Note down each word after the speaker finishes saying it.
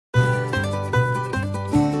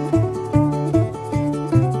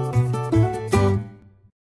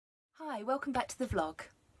welcome back to the vlog.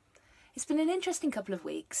 It's been an interesting couple of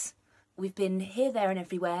weeks. We've been here, there and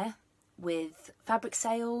everywhere with fabric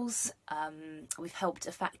sales. We've helped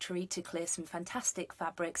a factory to clear some fantastic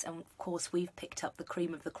fabrics, and of course we've picked up the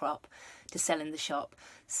cream of the crop to sell in the shop.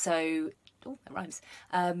 So, oh, that rhymes.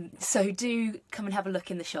 So do come and have a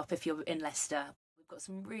look in the shop if you're in Leicester. We've got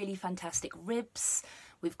some really fantastic ribs,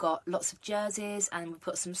 we've got lots of jerseys, and we've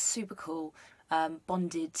got some super cool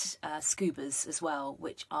bonded scubas as well,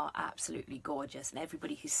 which are absolutely gorgeous, and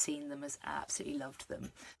everybody who's seen them has absolutely loved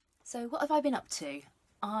them. So what have I been up to?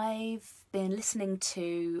 I've been listening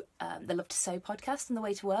to the Love to Sew podcast on the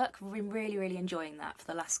way to work. I've been really enjoying that for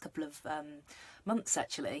the last couple of months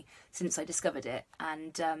actually, since I discovered it,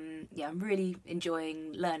 and yeah, I'm really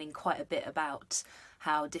enjoying learning quite a bit about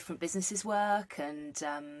how different businesses work, and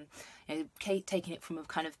you know, taking it from a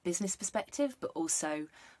kind of business perspective, but also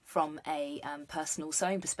from a personal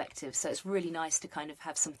sewing perspective. So it's really nice to kind of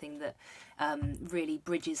have something that really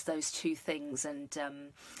bridges those two things, and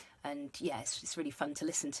yeah, it's really fun to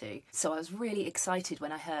listen to. So I was really excited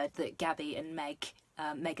when I heard that Gabby and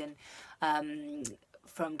Megan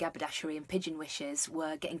from Gabardashery and Pigeon Wishes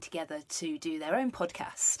were getting together to do their own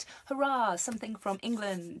podcast. Hurrah, something from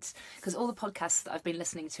England, because all the podcasts that I've been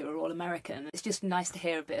listening to are all American. It's just nice to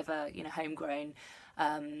hear a bit of a, you know, homegrown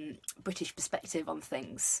British perspective on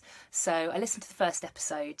things. So I listened to the first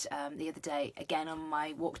episode the other day, again on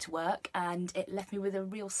my walk to work, and it left me with a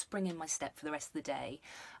real spring in my step for the rest of the day.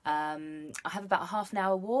 I have about a half an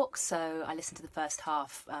hour walk, so I listened to the first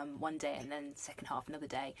half one day and then the second half another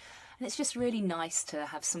day, and it's just really nice to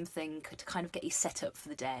have something to kind of get you set up for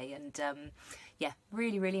the day, and yeah,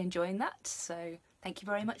 really enjoying that. So thank you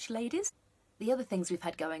very much, ladies. The other things we've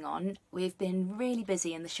had going on, we've been really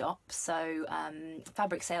busy in the shop, so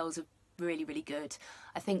fabric sales are really good.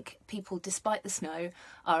 I think people, despite the snow,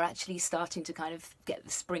 are actually starting to kind of get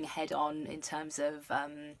the spring ahead on in terms of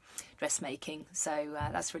dressmaking, so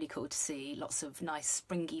that's really cool to see lots of nice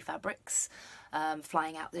springy fabrics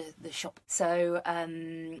flying out the shop. So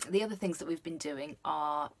the other things that we've been doing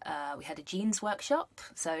are, we had a jeans workshop,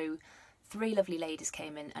 so 3 lovely ladies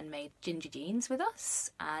came in and made ginger jeans with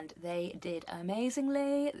us, and they did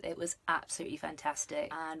amazingly. It was absolutely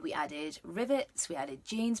fantastic. And we added rivets, we added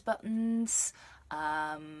jeans buttons,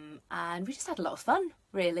 and we just had a lot of fun,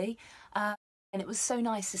 really. And it was so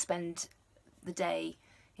nice to spend the day,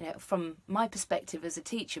 you know, from my perspective as a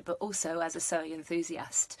teacher, but also as a sewing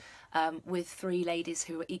enthusiast, with 3 ladies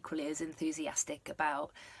who were equally as enthusiastic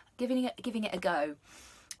about giving it a go.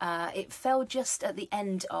 It fell just at the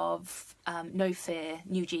end of No Fear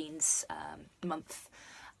New Jeans month,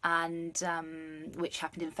 and which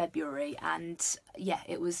happened in February, and yeah,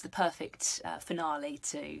 it was the perfect finale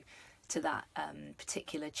to that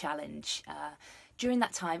particular challenge. During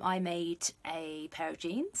that time I made a pair of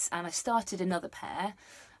jeans, and I started another pair.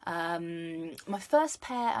 My first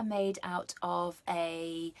pair I made out of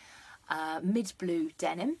a mid-blue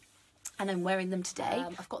denim, and I'm wearing them today.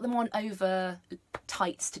 I've got them on over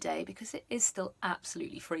tights today because it is still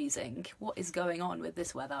absolutely freezing. What is going on with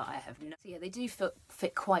this weather? I have no... So yeah, they do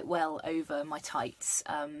fit quite well over my tights.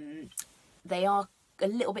 They are a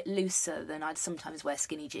little bit looser than I'd sometimes wear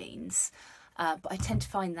skinny jeans, but I tend to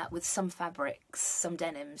find that with some fabrics, some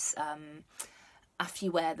denims, after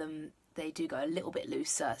you wear them, they do go a little bit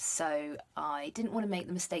looser. So I didn't want to make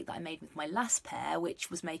the mistake that I made with my last pair,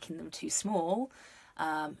 which was making them too small.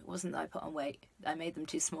 It wasn't that I put on weight, I made them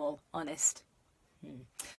too small, honest.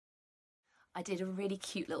 I did a really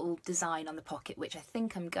cute little design on the pocket, which I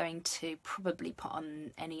think I'm going to probably put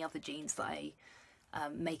on any other jeans that I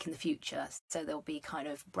make in the future, so they'll be kind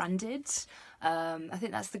of branded. I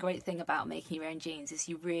think that's the great thing about making your own jeans, is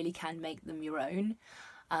you really can make them your own.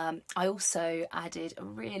 I also added a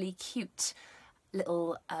really cute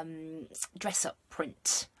little dress-up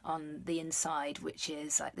print on the inside, which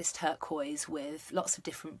is like this turquoise with lots of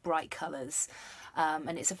different bright colours,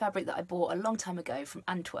 and it's a fabric that I bought a long time ago from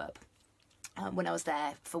Antwerp when I was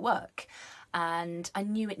there for work, and I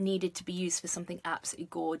knew it needed to be used for something absolutely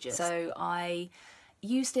gorgeous, so I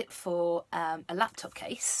used it for a laptop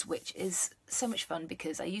case, which is so much fun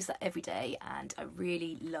because I use that every day, and I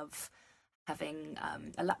really love having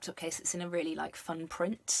a laptop case that's in a really like fun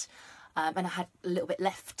print. And I had a little bit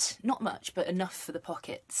left, not much, but enough for the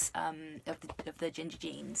pockets of the ginger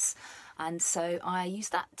jeans, and so I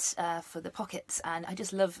used that for the pockets. And I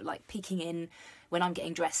just love like peeking in when I'm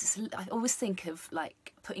getting dressed. I always think of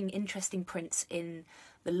like putting interesting prints in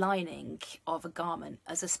the lining of a garment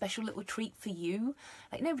as a special little treat for you.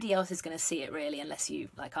 Like nobody else is going to see it really, unless you,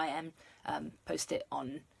 like I am, post it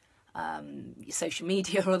on your social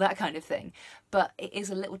media or that kind of thing, but it is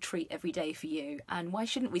a little treat every day for you, and why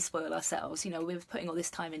shouldn't we spoil ourselves? You know, we're putting all this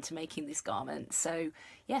time into making these garments, so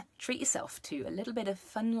yeah, treat yourself to a little bit of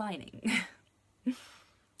fun lining.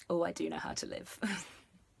 Oh, I do know how to live.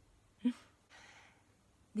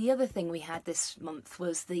 The other thing we had this month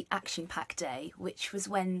was the Action Pack Day, which was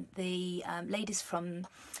when the ladies from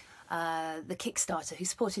the Kickstarter, who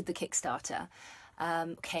supported the Kickstarter,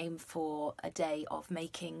 came for a day of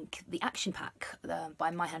making the Action Pack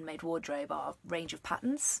by My Handmade Wardrobe, our range of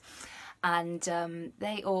patterns. And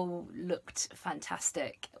they all looked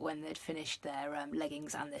fantastic when they'd finished their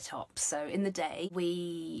leggings and their tops. So in the day,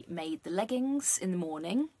 we made the leggings in the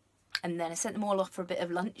morning, and then I sent them all off for a bit of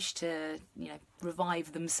lunch to, you know,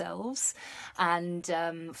 revive themselves, and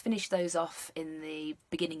finished those off in the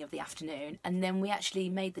beginning of the afternoon. And then we actually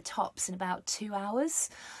made the tops in about 2 hours.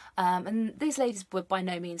 And these ladies were by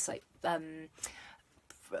no means like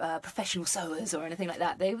professional sewers or anything like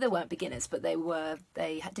that. They weren't beginners, but they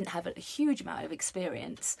didn't have a huge amount of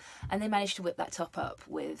experience, and they managed to whip that top up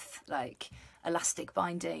with like elastic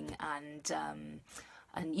binding and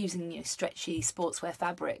using, you know, stretchy sportswear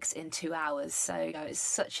fabrics in 2 hours. So, you know, it's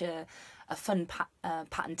such a fun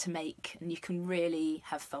pattern to make, and you can really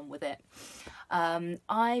have fun with it.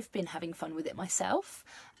 I've been having fun with it myself,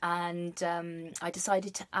 and I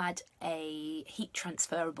decided to add a heat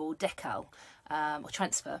transferable decal or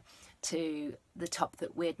transfer to the top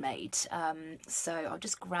that we'd made. So I'll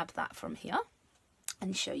just grab that from here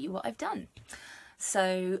and show you what I've done.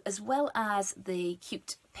 So as well as the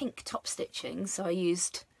cute pink top stitching, so I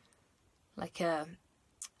used like a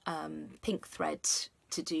pink thread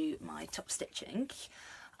to do my top stitching,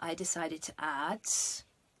 I decided to add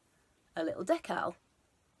a little decal,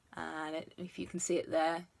 and if you can see it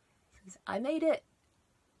there, I made it.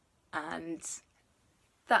 And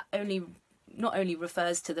that not only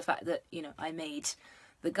refers to the fact that, you know, I made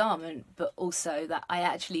the garment, but also that I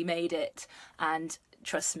actually made it. And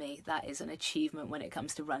trust me, that is an achievement when it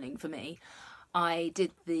comes to running for me. I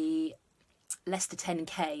did the Leicester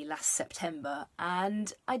 10K last September,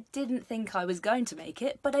 and I didn't think I was going to make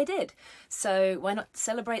it, but I did. So why not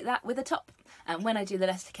celebrate that with a top? And when I do the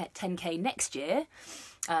Leicester 10K next year,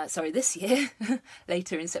 this year,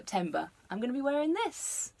 later in September, I'm going to be wearing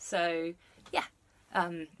this. So yeah,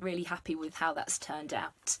 really happy with how that's turned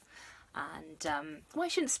out. And why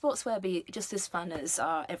shouldn't sportswear be just as fun as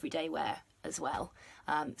our everyday wear as well?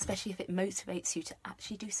 Especially if it motivates you to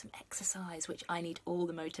actually do some exercise, which I need all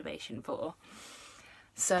the motivation for.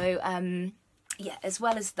 So yeah, as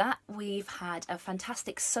well as that, we've had a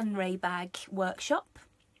fantastic sunray bag workshop,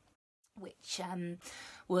 which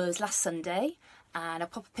was last Sunday, and I'll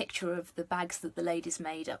pop a picture of the bags that the ladies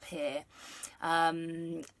made up here.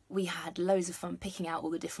 We had loads of fun picking out all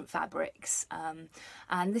the different fabrics,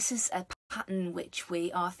 and this is a pattern which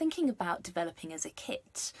we are thinking about developing as a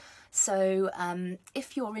kit. So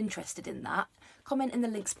if you're interested in that, comment in the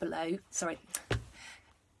links below,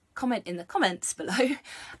 comment in the comments below,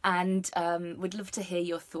 and we'd love to hear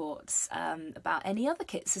your thoughts about any other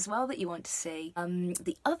kits as well that you want to see.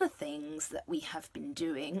 The other things that we have been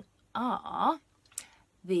doing are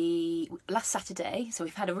the last Saturday, so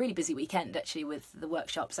we've had a really busy weekend actually with the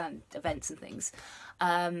workshops and events and things.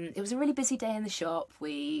 It was a really busy day in the shop.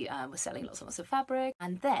 We were selling lots and lots of fabric,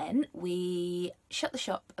 and then we shut the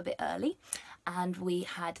shop a bit early and we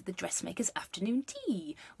had the dressmakers afternoon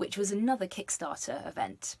tea, which was another Kickstarter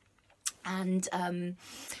event. And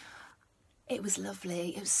it was lovely.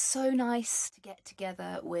 It was so nice to get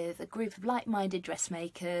together with a group of like-minded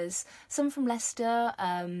dressmakers, some from Leicester,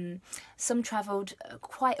 some travelled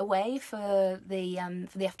quite a way for the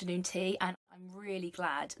afternoon tea, and I'm really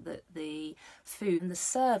glad that the food and the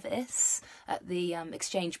service at the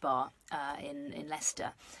Exchange Bar in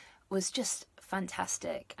Leicester was just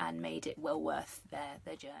fantastic and made it well worth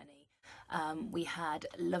their journey. We had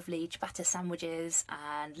lovely ciabatta sandwiches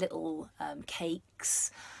and little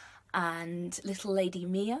cakes, and little Lady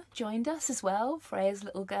Mia joined us as well, Freya's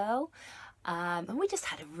little girl, and we just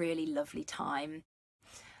had a really lovely time.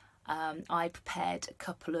 I prepared a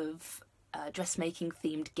couple of dressmaking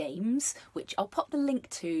themed games, which I'll pop the link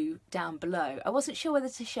to down below. I wasn't sure whether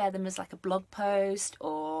to share them as like a blog post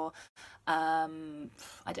or I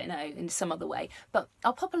don't know, in some other way, but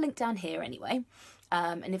I'll pop a link down here anyway.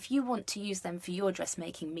 And if you want to use them for your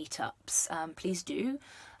dressmaking meetups, please do.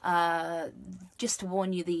 Just to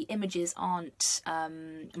warn you, the images aren't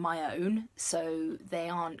my own, so they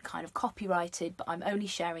aren't kind of copyrighted, but I'm only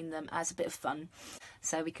sharing them as a bit of fun,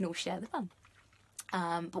 so we can all share the fun.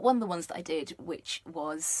 But one of the ones that I did, which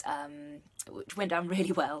went down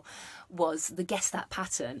really well, was the Guess That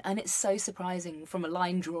pattern. And it's so surprising from a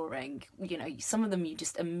line drawing. You know, some of them you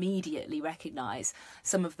just immediately recognise.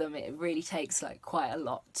 Some of them it really takes like quite a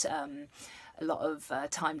lot of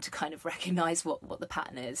time to kind of recognise what the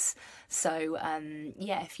pattern is. So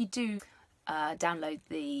yeah, if you do download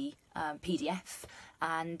the PDF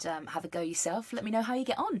and have a go yourself, let me know how you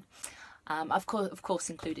get on. I've of course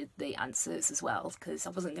included the answers as well, because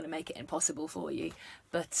I wasn't going to make it impossible for you.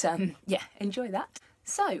 But yeah, enjoy that.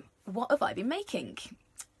 So what have I been making?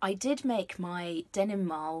 I did make my denim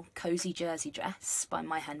marl cozy jersey dress by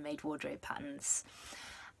My Handmade Wardrobe Patterns,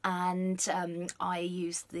 and I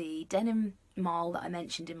used the denim marl that I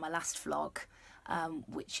mentioned in my last vlog,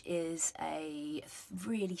 which is a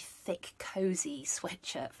really thick cozy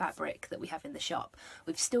sweatshirt fabric that we have in the shop.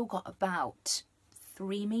 We've still got about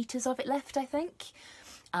 3 meters of it left, I think,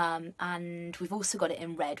 and we've also got it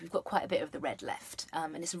in red. We've got quite a bit of the red left,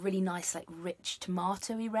 and it's a really nice, like, rich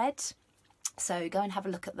tomatoey red. So go and have a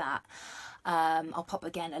look at that. I'll pop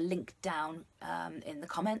again a link down in the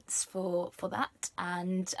comments for that,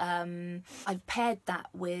 and I've paired that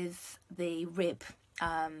with the rib,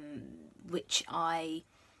 which I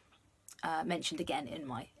mentioned again in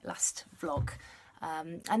my last vlog,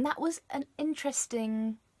 and that was an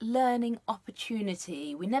interesting learning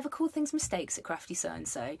opportunity. We never call things mistakes at Crafty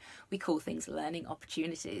Sew&So. We call things learning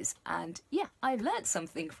opportunities, and yeah, I learned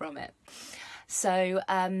something from it. So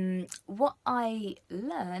what I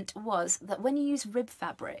learnt was that when you use rib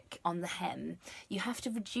fabric on the hem, you have to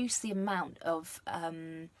reduce the amount of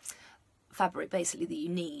fabric basically that you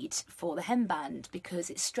need for the hemband, because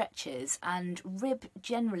it stretches, and rib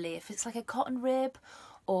generally, if it's like a cotton rib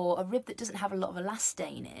or a rib that doesn't have a lot of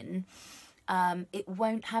elastane in, it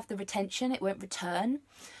won't have the retention, it won't return.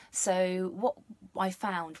 So what I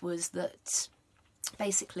found was that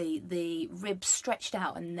basically the rib stretched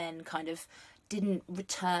out and then kind of didn't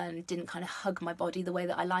return, didn't kind of hug my body the way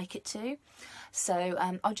that I like it to.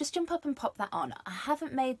 So I'll just jump up and pop that on. I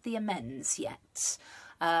haven't made the amends yet.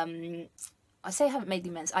 I say I haven't made the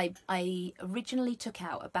amends. I originally took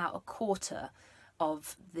out about 1/4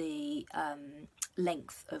 of the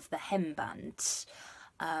length of the hemband.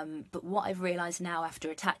 But what I've realised now after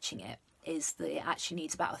attaching it is that it actually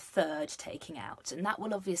needs about 1/3 taking out, and that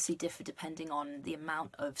will obviously differ depending on the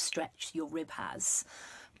amount of stretch your rib has.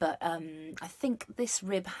 But I think this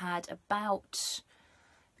rib had about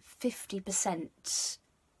 50%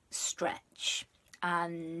 stretch,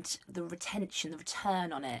 and the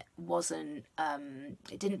return on it wasn't,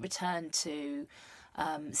 it didn't return to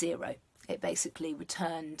 0. It basically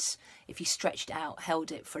returned, if you stretched out,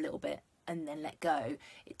 held it for a little bit and then let go,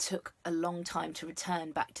 it took a long time to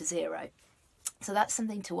return back to 0. So that's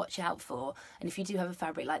something to watch out for, and if you do have a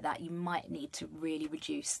fabric like that, you might need to really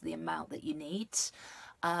reduce the amount that you need.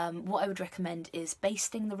 What I would recommend is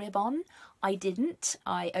basting the rib on. I didn't.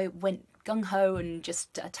 I went gung-ho and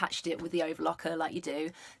just attached it with the overlocker like you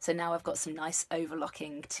do. So now I've got some nice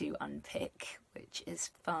overlocking to unpick, which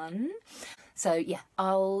is fun. So yeah,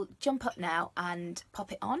 I'll jump up now and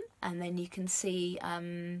pop it on, and then you can see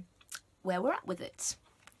where we're at with it.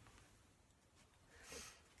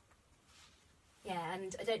 Yeah,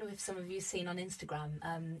 and I don't know if some of you have seen on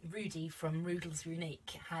Instagram, Rudy from Roodles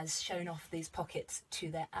Unique has shown off these pockets to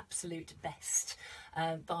their absolute best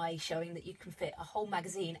by showing that you can fit a whole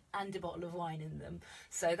magazine and a bottle of wine in them.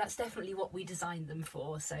 So that's definitely what we designed them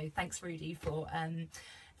for. So thanks, Rudy, for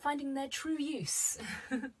finding their true use.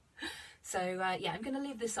 So yeah, I'm going to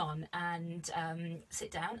leave this on and sit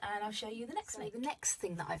down, and I'll show you the next thing. The next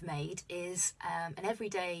thing that I've made is an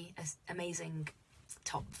everyday amazing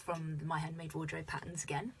top from My Handmade Wardrobe Patterns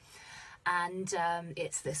again, and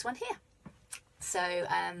it's this one here. So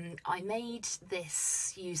I made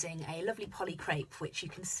this using a lovely poly crepe, which you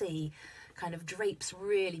can see kind of drapes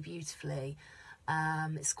really beautifully.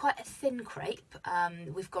 It's quite a thin crepe.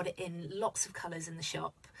 We've got it in lots of colours in the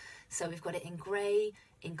shop. So we've got it in grey,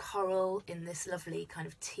 in coral, in this lovely kind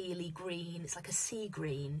of tealy green. It's like a sea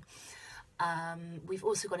green. We've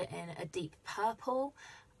also got it in a deep purple,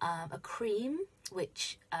 a cream,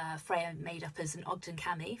 which Freya made up as an Ogden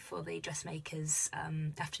cami for the dressmaker's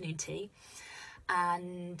afternoon tea,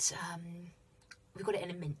 and we've got it in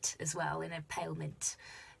a mint as well, in a pale mint.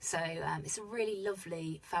 So it's a really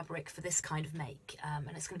lovely fabric for this kind of make, and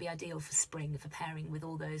it's going to be ideal for spring, for pairing with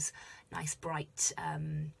all those nice bright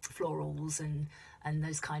florals and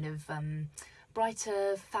those kind of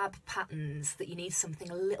brighter fab patterns that you need something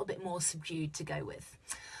a little bit more subdued to go with.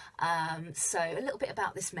 So a little bit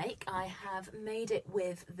about this make. I have made it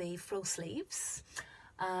with the frill sleeves.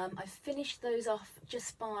 I finished those off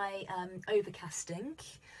just by overcasting,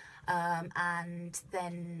 and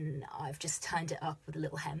then I've just turned it up with a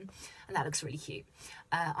little hem, and that looks really cute.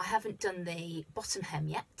 I haven't done the bottom hem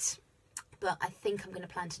yet, but I think I'm going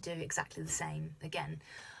to plan to do exactly the same again.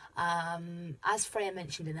 As Freya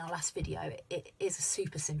mentioned in our last video, it is a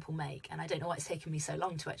super simple make, and I don't know why it's taken me so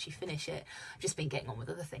long to actually finish it. I've just been getting on with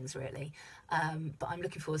other things really, but I'm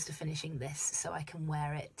looking forward to finishing this so I can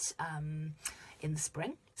wear it in the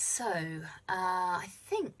spring. So I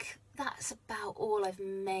think that's about all I've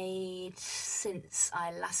made since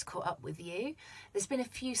I last caught up with you. There's been a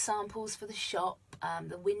few samples for the shop.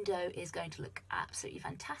 The window is going to look absolutely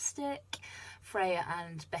fantastic. Freya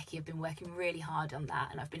and Becky have been working really hard on that,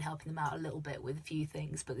 and I've been helping them out a little bit with a few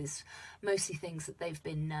things, but there's mostly things that they've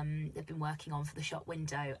been working on for the shop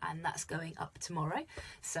window, and that's going up tomorrow.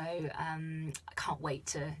 So I can't wait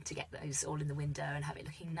to get those all in the window and have it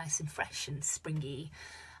looking nice and fresh and springy.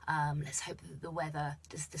 Let's hope that the weather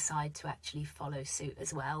does decide to actually follow suit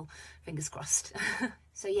as well. Fingers crossed.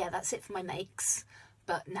 So yeah, that's it for my makes.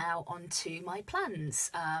 But now on to my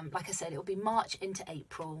plans. Like I said, it'll be March into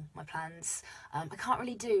April, my plans. I can't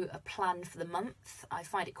really do a plan for the month. I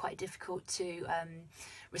find it quite difficult to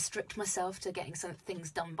restrict myself to getting some things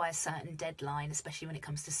done by a certain deadline, especially when it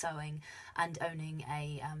comes to sewing and owning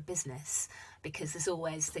a business, because there's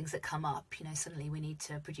always things that come up. You know, suddenly we need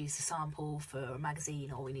to produce a sample for a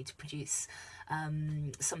magazine, or we need to produce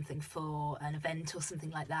something for an event or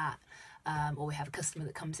something like that. Or we have a customer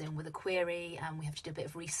that comes in with a query, and we have to do a bit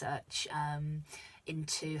of research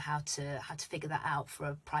into how to figure that out for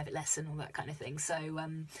a private lesson, or that kind of thing.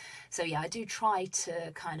 So yeah, I do try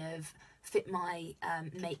to kind of fit my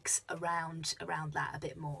makes around that a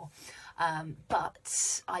bit more.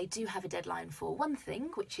 But I do have a deadline for one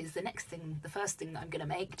thing, which is the first thing that I'm going to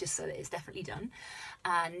make, just so that it's definitely done,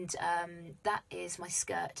 and that is my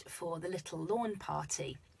skirt for the little lawn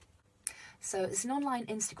party. So it's an online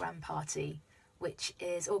Instagram party which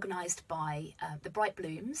is organised by the Bright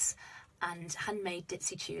Blooms and Handmade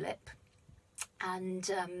Ditzy Tulip, and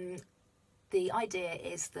the idea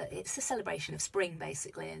is that it's a celebration of spring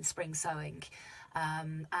basically, and spring sewing,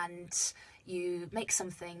 and you make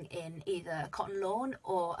something in either cotton lawn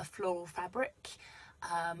or a floral fabric,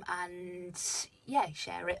 and yeah,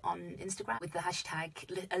 share it on Instagram with the hashtag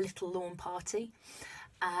a little lawn party.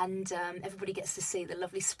 And everybody gets to see the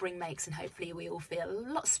lovely spring makes, and hopefully we all feel a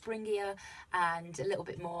lot springier and a little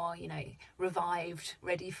bit more, you know, revived,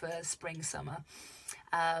 ready for spring, summer.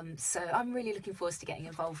 So I'm really looking forward to getting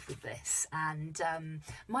involved with this, and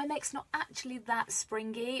my make's not actually that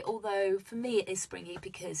springy, although for me it is springy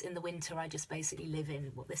because in the winter I just basically live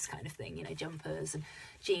in this kind of thing, you know, jumpers and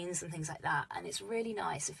jeans and things like that, and it's really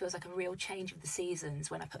nice. It feels like a real change of the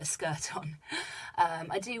seasons when I put a skirt on.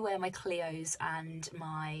 I do wear my Cleos and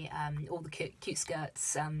my all the cute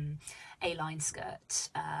skirts, A-line skirt,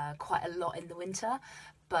 quite a lot in the winter,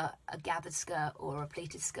 but a gathered skirt or a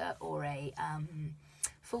pleated skirt or a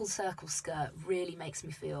full circle skirt really makes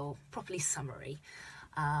me feel properly summery,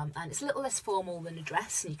 and it's a little less formal than a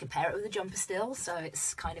dress, and you can pair it with a jumper still, so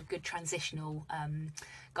it's kind of good transitional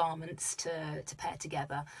garments to pair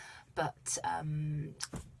together. But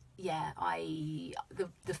yeah,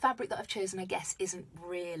 the fabric that I've chosen, I guess, isn't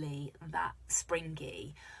really that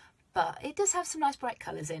springy, but it does have some nice bright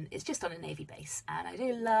colours in. It's just on a navy base, and I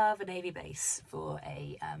do love a navy base for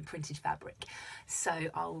a printed fabric. So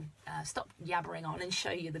I'll stop yabbering on and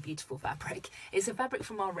show you the beautiful fabric. It's a fabric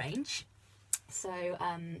from our range. So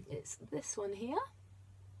it's this one here,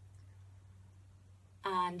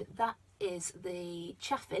 and that is the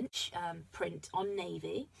chaffinch print on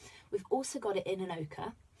navy. We've also got it in an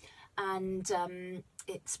ochre, and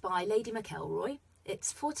it's by Lady McElroy.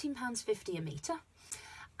 It's £14.50 a metre,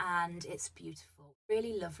 and it's beautiful,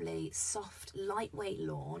 really lovely, soft, lightweight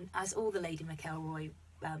lawn, as all the Lady McElroy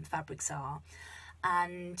fabrics are.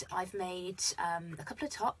 And I've made a couple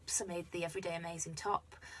of tops. I made the Everyday Amazing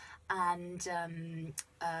top, and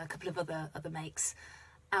a couple of other makes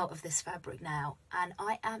out of this fabric now, and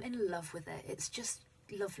I am in love with it. It's just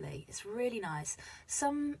lovely. It's really nice.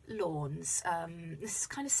 Some lawns, this is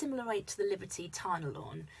kind of similar to the Liberty Tana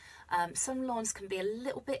lawn. Some lawns can be a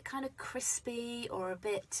little bit kind of crispy or a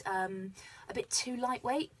bit too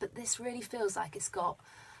lightweight, but this really feels like it's got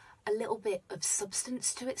a little bit of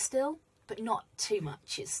substance to it still, but not too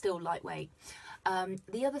much. It's still lightweight.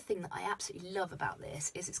 The other thing that I absolutely love about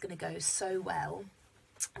this is it's going to go so well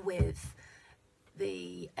with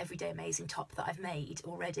the Everyday Amazing top that I've made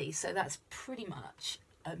already. So that's pretty much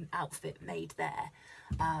an outfit made there.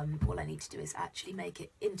 All I need to do is actually make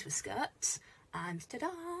it into a skirt, and ta-da!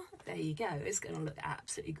 there you go. It's going to look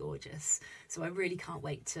absolutely gorgeous. So I really can't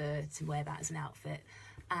wait to wear that as an outfit.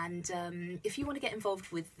 And if you want to get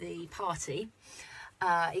involved with the party,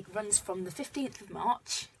 it runs from the 15th of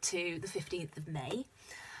March to the 15th of May.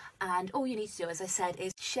 And all you need to do, as I said,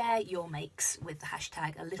 is share your makes with the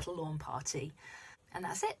hashtag A Little Lawn Party. And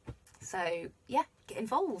that's it. So yeah, get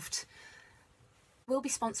involved. We'll be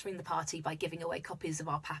sponsoring the party by giving away copies of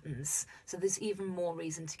our patterns. So there's even more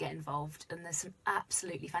reason to get involved. And there's some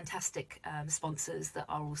absolutely fantastic sponsors that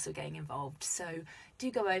are also getting involved. So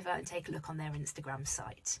do go over and take a look on their Instagram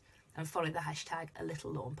site and follow the hashtag A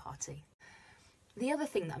Little Lawn Party. The other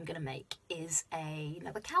thing that I'm going to make is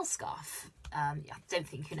another cowl scarf. I don't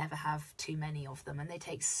think you can ever have too many of them, and they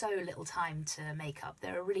take so little time to make up.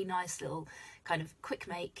 They're a really nice little kind of quick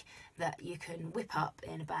make that you can whip up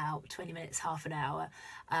in about 20 minutes, half an hour,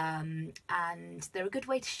 and they're a good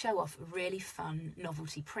way to show off a really fun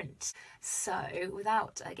novelty print. So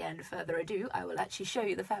without, again, further ado, I will actually show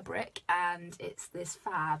you the fabric, and it's this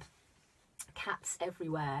fab Cats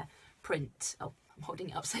Everywhere print. Oh, I'm holding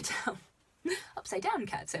it upside down. Upside down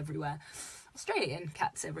cats everywhere. Australian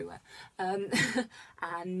cats everywhere.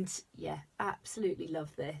 And yeah, absolutely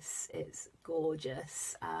love this. It's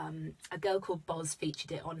gorgeous. A girl called Boz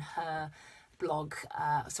featured it on her blog,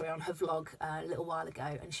 on her vlog a little while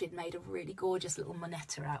ago, and she'd made a really gorgeous little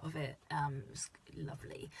monetta out of it. It was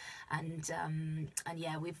lovely. And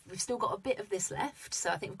yeah, we've still got a bit of this left, so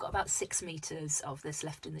I think we've got about 6 meters of this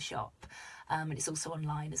left in the shop. And it's also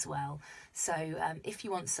online as well. So if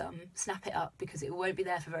you want some, snap it up because it won't be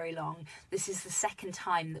there for very long. This is the second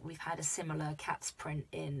time that we've had a similar cats print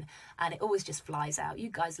in, and it always just flies out. You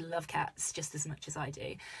guys love cats just as much as I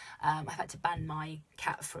do. I've had to ban my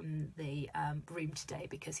cat from the room today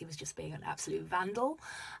because he was just being an absolute vandal,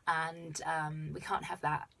 and we can't have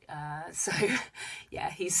that. So yeah,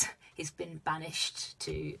 he's been banished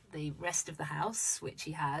to the rest of the house, which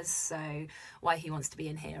he has. So why he wants to be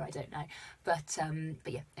in here, I don't know. But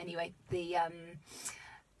yeah, anyway, the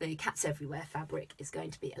Cats Everywhere fabric is going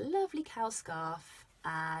to be a lovely cowl scarf,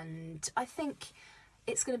 and I think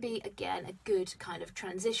it's going to be, again, a good kind of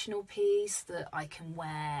transitional piece that I can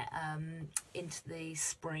wear into the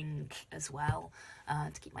spring as well,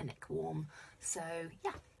 to keep my neck warm. So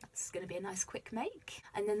yeah, that's going to be a nice quick make.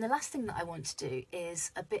 And then the last thing that I want to do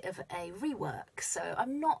is a bit of a rework. So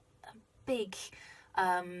I'm not a big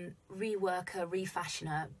reworker,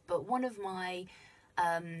 refashioner, but one of my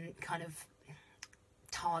kind of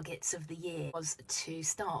targets of the year was to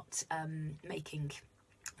start making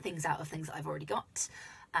things out of things that I've already got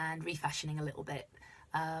and refashioning a little bit.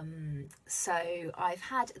 So I've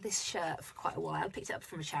had this shirt for quite a while. I picked it up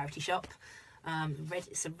from a charity shop.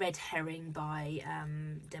 It's a red herring by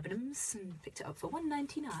Debenhams, and picked it up for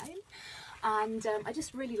 $1.99, and I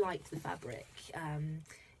just really liked the fabric.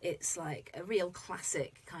 It's like a real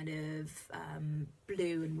classic kind of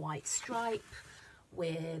blue and white stripe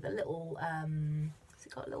with a little, has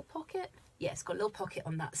it got a little pocket? Yeah, it's got a little pocket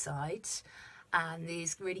on that side, and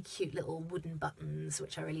these really cute little wooden buttons,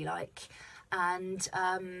 which I really like. And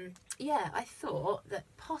yeah, I thought that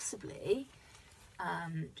possibly,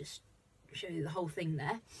 just show you the whole thing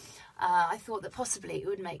there, I thought that possibly it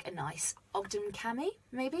would make a nice Ogden cami,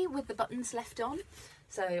 maybe, with the buttons left on.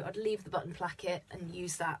 So I'd leave the button placket and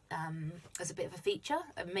use that as a bit of a feature,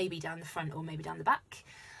 maybe down the front or maybe down the back.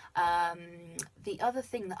 The other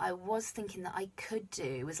thing that I was thinking that I could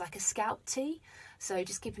do was like a scout tee, so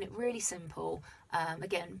just keeping it really simple.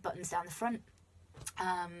 Again, buttons down the front.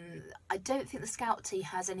 I don't think the scout tee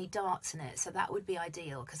has any darts in it, so that would be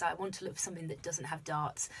ideal, because I want to look for something that doesn't have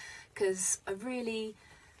darts, because I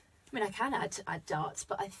mean, I can add darts,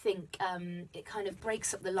 but I think it kind of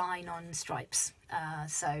breaks up the line on stripes,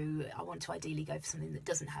 so I want to ideally go for something that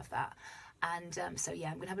doesn't have that. And so yeah,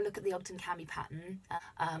 I'm going to have a look at the Ogden cami pattern,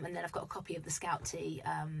 and then I've got a copy of the Scout Tee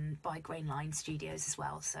by Grainline Studios as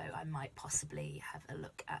well, so I might possibly have a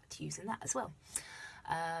look at using that as well.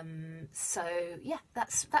 So yeah,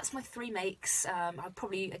 that's my 3 makes. I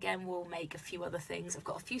probably, again, will make a few other things. I've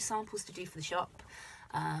got a few samples to do for the shop.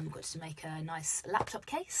 I've got to make a nice laptop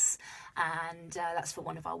case, and that's for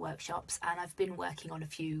one of our workshops, and I've been working on a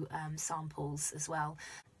few samples as well.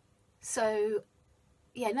 So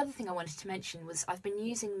yeah, another thing I wanted to mention was I've been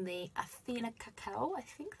using the Athena Cacao, I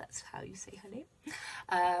think that's how you say her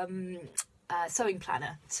name, sewing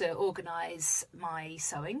planner to organise my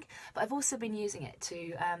sewing, but I've also been using it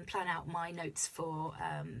to plan out my notes for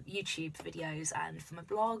YouTube videos and for my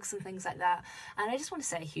blogs and things like that. And I just want to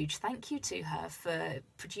say a huge thank you to her for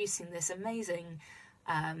producing this amazing,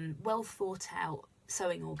 well thought out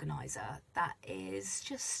sewing organiser that is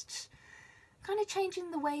just kind of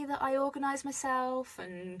changing the way that I organise myself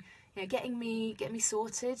and, you know, getting me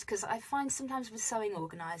sorted, because I find sometimes with sewing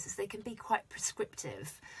organisers they can be quite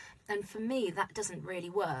prescriptive, and for me that doesn't really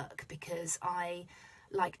work because I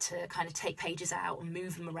like to kind of take pages out and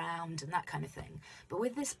move them around and that kind of thing. But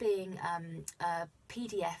with this being a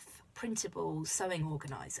PDF printable sewing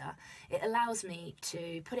organiser, it allows me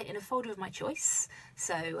to put it in a folder of my choice.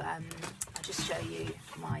 So I'll just show you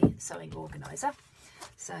my sewing organiser.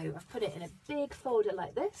 So I've put it in a big folder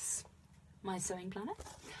like this, my sewing planner,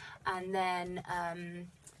 and then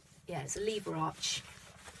yeah, it's a lever arch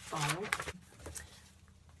file.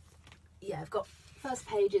 Yeah, I've got first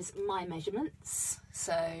page is my measurements.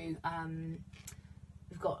 So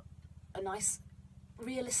we've got a nice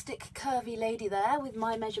realistic curvy lady there with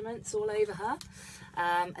my measurements all over her,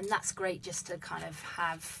 and that's great just to kind of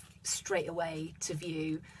have straight away to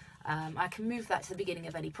view. I can move that to the beginning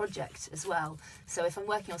of any project as well, so if I'm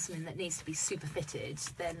working on something that needs to be super fitted,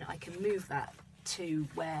 then I can move that to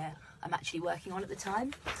where I'm actually working on at the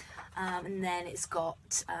time. And then it's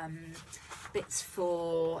got bits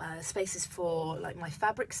for spaces for like my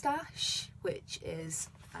fabric stash, which is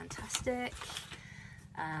fantastic.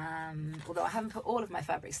 Although I haven't put all of my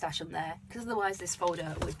fabric stash on there because otherwise this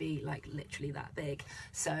folder would be like literally that big.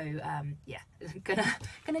 So yeah,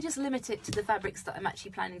 gonna just limit it to the fabrics that I'm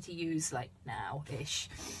actually planning to use like now-ish.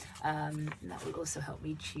 That will also help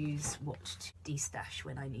me choose what to de-stash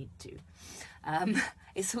when I need to.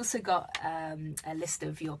 It's also got a list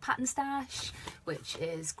of your pattern stash, which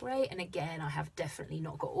is great, and again I have definitely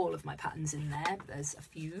not got all of my patterns in there. There's a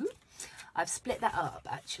few. I've split that up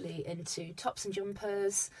actually into tops and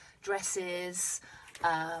jumpers, dresses,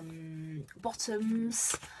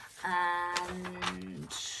 bottoms, and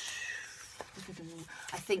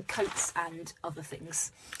I think coats and other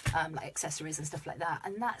things, like accessories and stuff like that.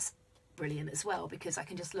 And that's brilliant as well because I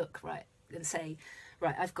can just look right and say,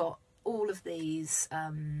 right, I've got all of these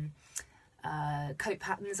coat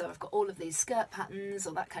patterns, or I've got all of these skirt patterns,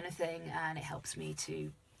 or that kind of thing, and it helps me to,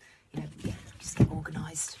 you know, just get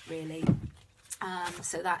organised really.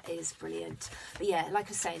 So that is brilliant. But yeah, like I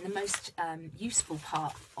was saying, the most useful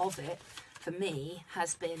part of it for me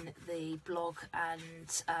has been the blog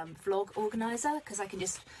and vlog organiser, because I can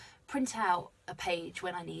just print out a page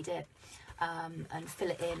when I need it and fill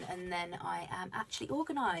it in, and then I am actually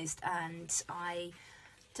organised and I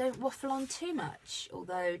don't waffle on too much,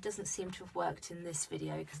 although it doesn't seem to have worked in this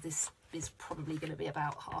video because this is probably going to be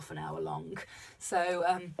about half an hour long. So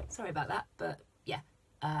sorry about that, but yeah,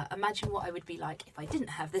 imagine what I would be like if I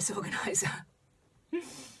didn't have this organiser.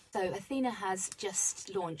 So Athena has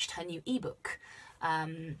just launched her new ebook,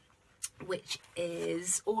 which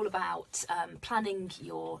is all about planning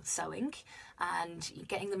your sewing and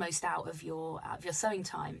getting the most out of your sewing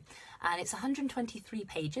time. And it's 123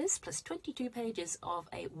 pages plus 22 pages of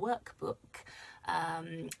a workbook.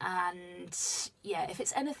 And yeah, if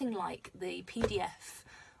it's anything like the PDF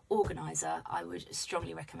organiser, I would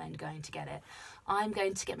strongly recommend going to get it. I'm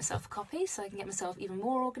going to get myself a copy so I can get myself even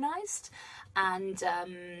more organised, and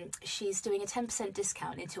she's doing a 10%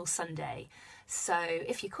 discount until Sunday, so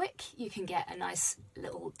if you're quick you can get a nice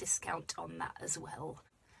little discount on that as well.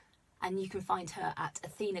 And you can find her at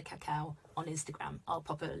Athena Cacao on Instagram. I'll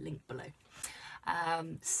pop a link below.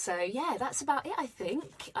 So yeah, that's about it, I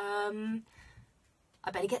think. I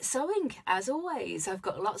better get sewing, as always. I've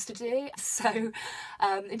got lots to do. So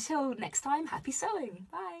until next time, happy sewing.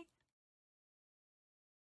 Bye.